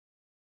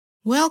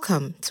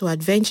Welcome to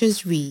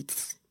Adventures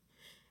Reads.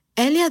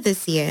 Earlier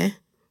this year,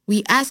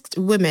 we asked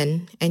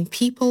women and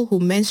people who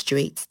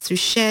menstruate to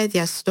share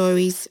their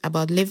stories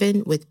about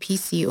living with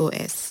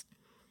PCOS.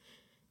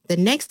 The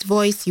next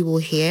voice you will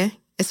hear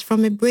is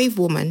from a brave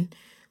woman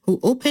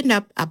who opened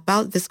up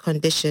about this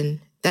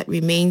condition that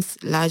remains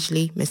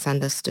largely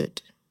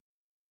misunderstood.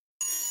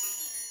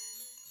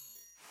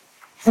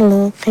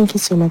 Hello, thank you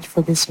so much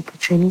for this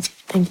opportunity.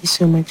 Thank you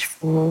so much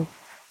for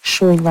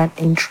showing that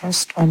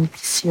interest on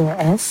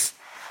PCOS.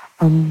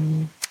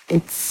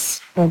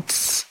 It's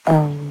not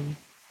an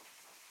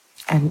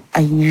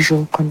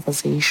unusual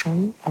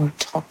conversation or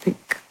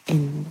topic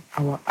in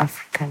our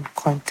African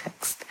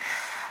context.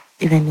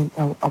 Even in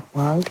our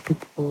world,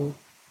 people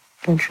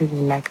don't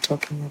really like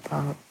talking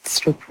about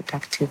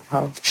reproductive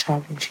health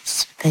challenges.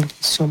 So thank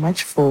you so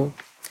much for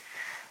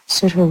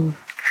sort of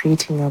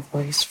creating a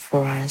voice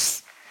for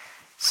us.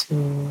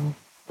 So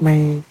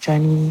my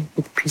journey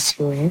with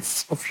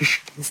PCOS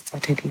officially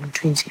started in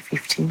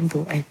 2015,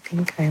 though I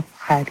think I have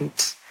had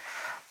it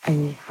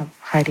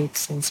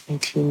since my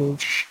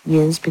teenage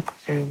years, because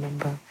I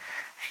remember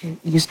I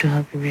used to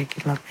have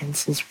irregular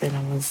menses when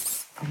I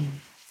was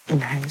in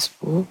high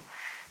school,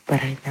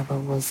 but I never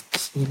was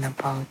keen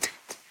about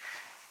it.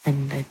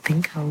 And I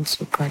think I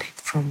also got it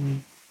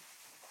from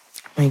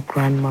my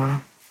grandma,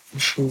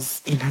 and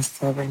she's in her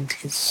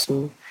 70s,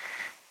 so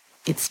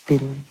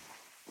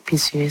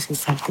PCOS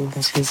is something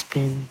that has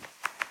been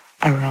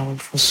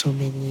around for so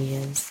many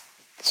years.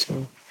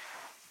 So,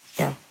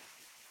 yeah.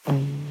 So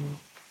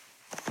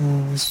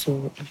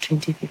in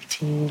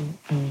 2015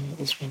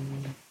 is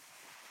when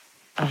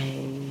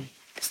I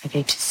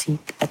decided to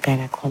seek a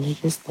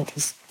gynecologist. That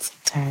was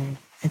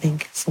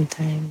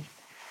sometime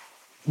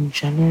in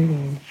January or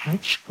in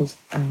March, because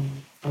I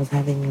was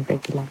having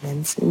irregular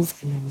menses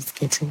and I was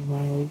getting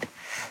worried.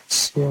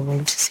 So I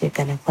went to see a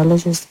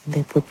gynecologist and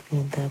they put me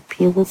in the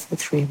pill for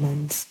 3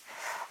 months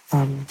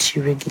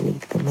to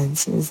regulate the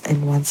menses.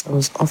 And once I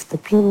was off the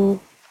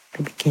pill,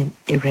 they became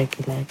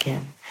irregular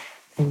again.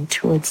 And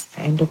towards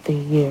the end of the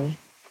year,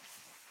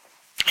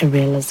 I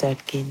realized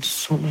I'd gained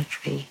so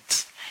much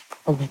weight, like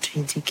over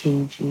 20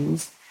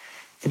 kgs,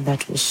 and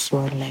that was so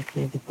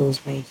unlikely because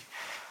my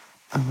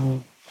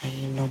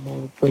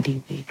normal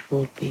body weight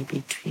would be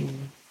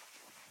between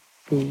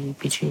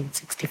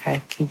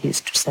 65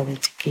 kgs to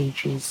 70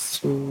 kgs.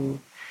 So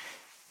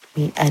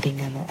me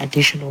adding an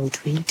additional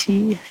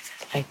 20, I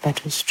felt like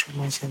that was too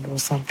much and there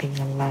was something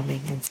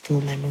alarming, and still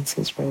my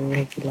menses were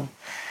irregular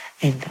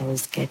and I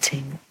was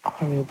getting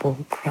horrible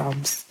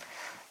cramps.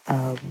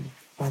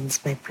 Once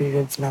my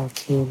periods now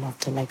came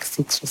after like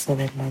 6 or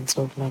 7 months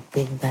of not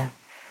being there.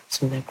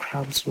 So the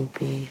cramps would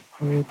be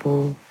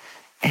horrible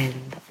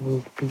and I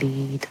would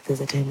bleed.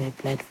 There's a time I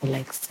bled for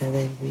like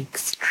 7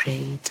 weeks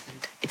straight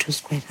and it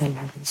was quite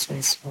alarming. So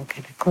I saw a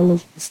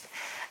gynecologist,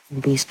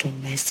 and based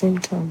on my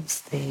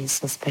symptoms, they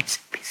suspected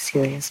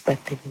PCOS,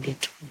 but they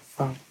needed to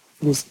confirm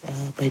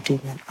by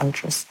doing an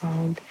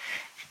ultrasound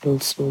and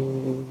also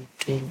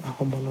doing a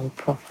hormonal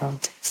profile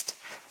test.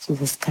 So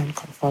the scan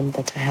confirmed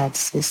that I had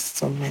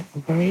cysts on my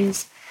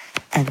ovaries,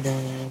 and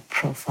the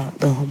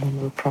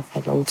hormonal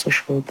profile also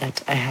showed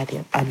that I had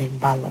an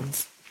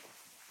imbalance.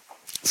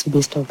 So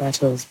based on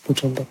that, I was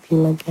put on the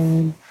pill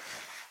again.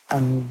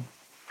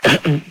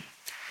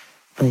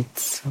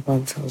 But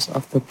once I was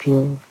off the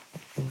pill,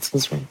 my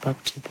menses went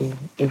back to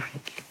being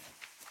irregular.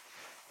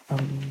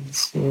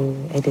 So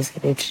I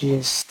decided to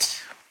just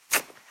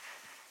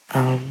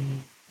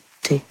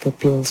take the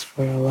pills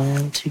for a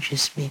while to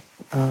just make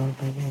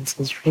my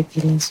menses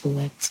regular, so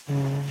that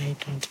I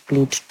don't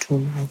bleed too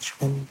much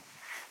when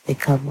they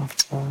come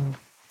after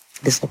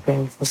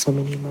disappearing for so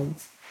many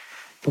months.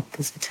 But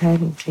there's a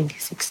time in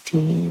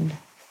 2016,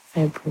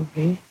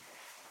 February,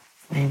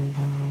 when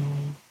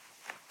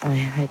I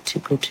had to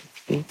go to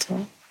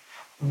theatre.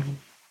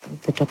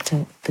 The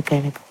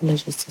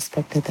gynecologist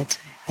suspected that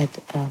I had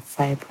a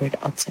fibroid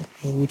outside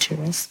my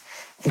uterus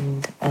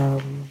and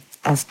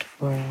asked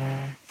for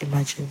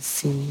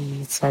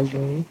emergency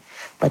surgery.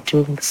 But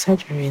during the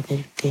surgery,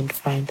 they didn't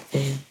find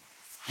the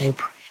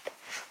fibroid.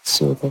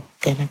 So the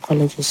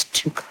gynecologist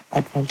took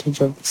advantage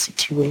of the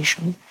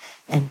situation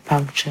and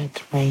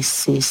punctured my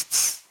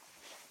cysts,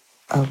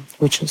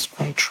 which was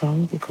quite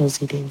wrong because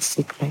he didn't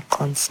seek my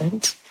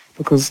consent,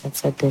 because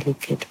that's a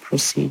delicate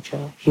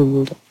procedure. He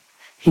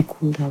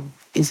could have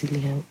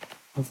easily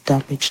have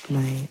damaged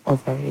my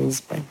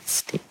ovaries by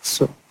mistake.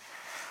 So,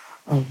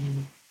 well,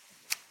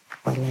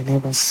 I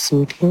never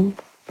sued him,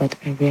 but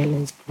I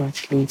realized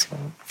much later,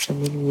 after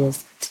many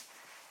years,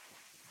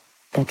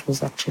 that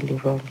was actually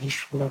wrong. He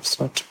should have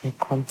sought my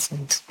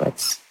consent,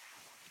 but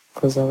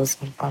because I was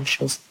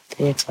unconscious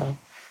theater,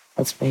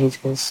 that's why he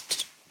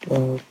just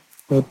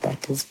made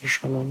that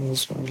decision on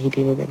his own. He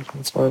didn't even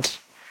consult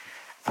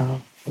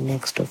the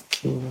next of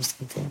kin or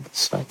something of the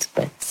sort,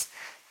 but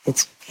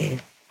it's okay.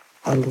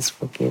 All is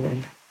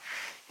forgiven.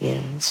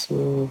 Yeah,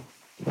 so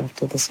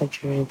after the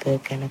surgery, the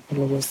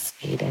gynecologist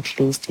said at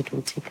least it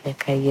will take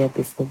like a year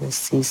before the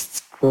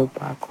cysts grow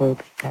back, or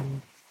they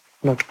can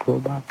not grow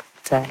back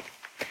entirely.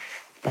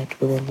 but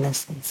within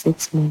less than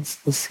 6 months,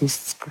 the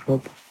cysts grow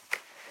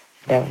back.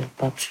 And I went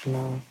back to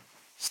now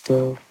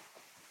still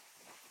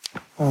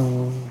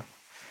uh,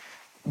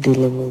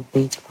 dealing with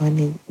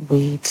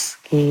weight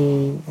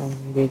gain,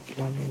 and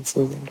regular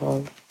menses and all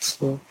that.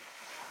 So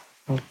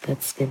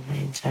that's been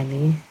my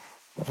journey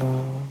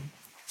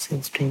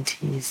since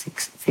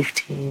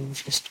 2015,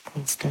 just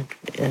constant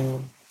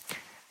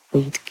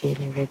weight gain,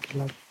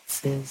 irregular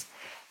menses.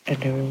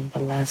 And I remember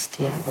last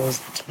year I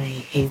was at my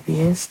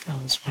heaviest. I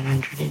was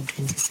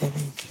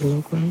 127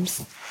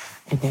 kilograms,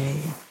 and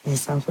my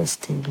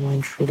self-esteem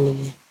went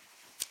really,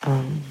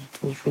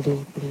 it was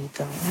really, really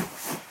down.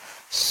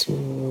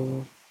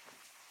 So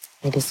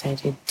I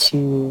decided to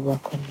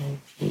work on my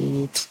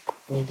weight,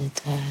 go on a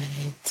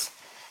diet,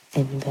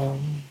 and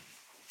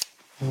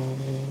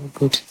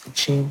go to the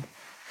gym.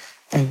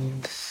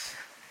 And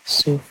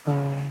so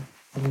far,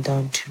 I'm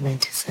down to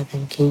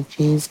 97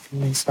 kgs,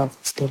 and my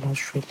self-esteem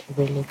has really,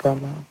 really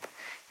gone up.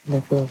 And I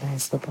feel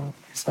nice about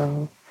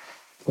myself.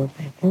 But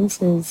my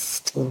menses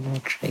still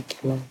not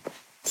regular,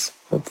 but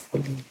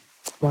hopefully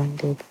one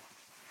day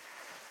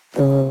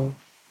they'll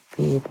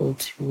be able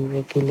to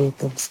regulate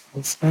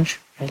themselves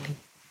naturally.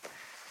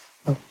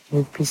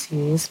 With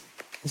PCOS, my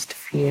biggest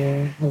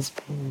fear has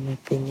been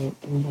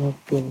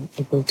not being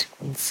able to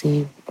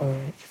conceive, or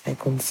if I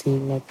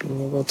conceive, not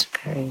being able to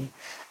carry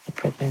a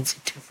pregnancy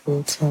to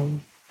full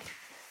term.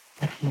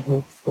 But I'm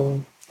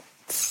hopeful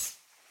that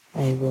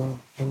I will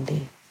one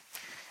day.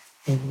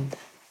 And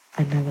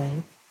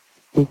another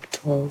big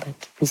toll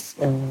that this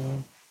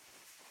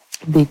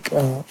big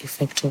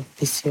effect of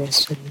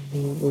PCOS on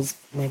me is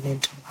my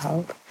mental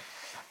health.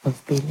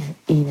 I've been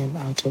in and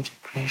out of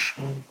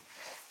depression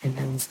and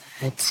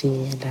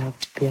anxiety, and I have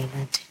to be on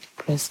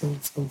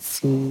antidepressants and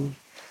see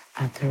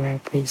a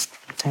therapist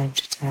from time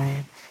to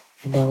time.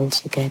 And I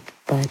also get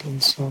bad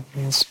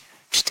insomnia,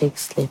 which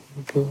takes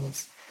sleeping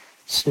pills.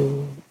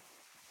 So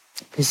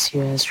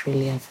PCOS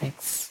really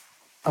affects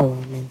our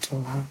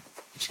mental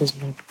health, which is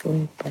not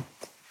good, but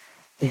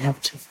we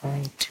have to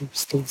fight to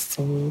stay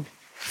sane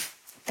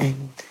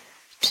and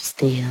to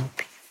stay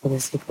happy for the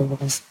sake of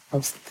ourselves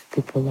and the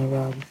people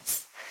around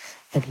us.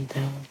 And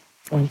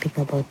one thing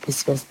about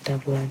PCOS that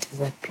I've learned is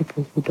that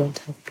people who don't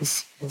have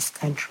PCOS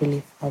can't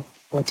really have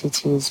what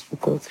it is you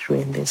go through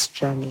in this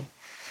journey.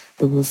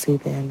 They will say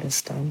they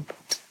understand,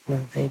 but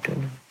no, they do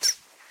not.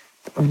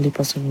 The only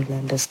person who will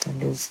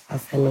understand is a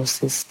fellow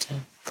sister.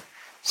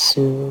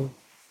 So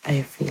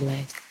I feel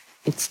like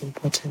it's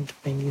important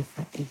when you've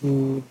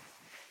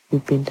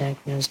been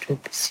diagnosed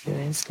with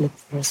PCOS, look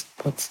for a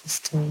support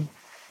system,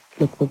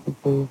 look for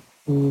people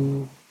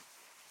who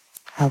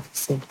have the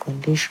same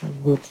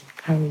condition, will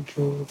encourage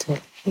you, will tell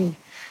you, hey,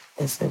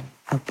 listen,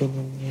 I've been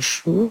in your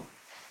shoe,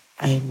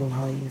 I know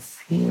how you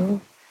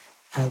feel,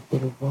 I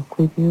will work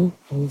with you,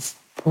 I will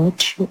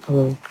support you, I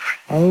will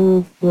cry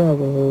with you, I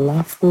will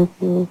laugh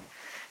with you,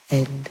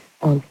 and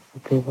all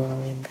will be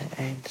well in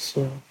the end.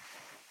 So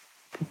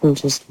people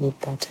just need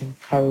that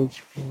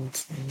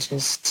encouragement and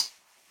just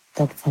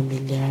that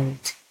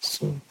familiarity,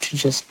 so to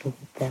just know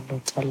that they're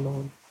not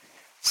alone.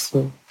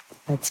 So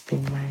that's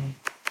been my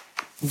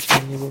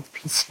journey with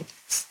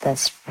PCOS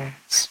thus far.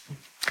 So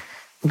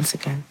once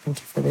again, thank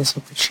you for this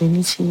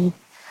opportunity,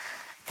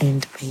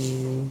 and may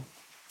you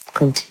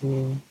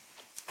continue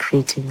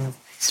creating a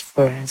voice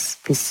for us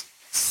PCOS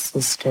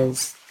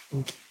sisters.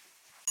 Thank you.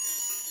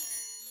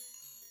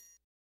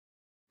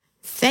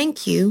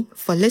 Thank you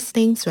for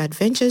listening to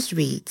Adventures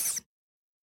Reads.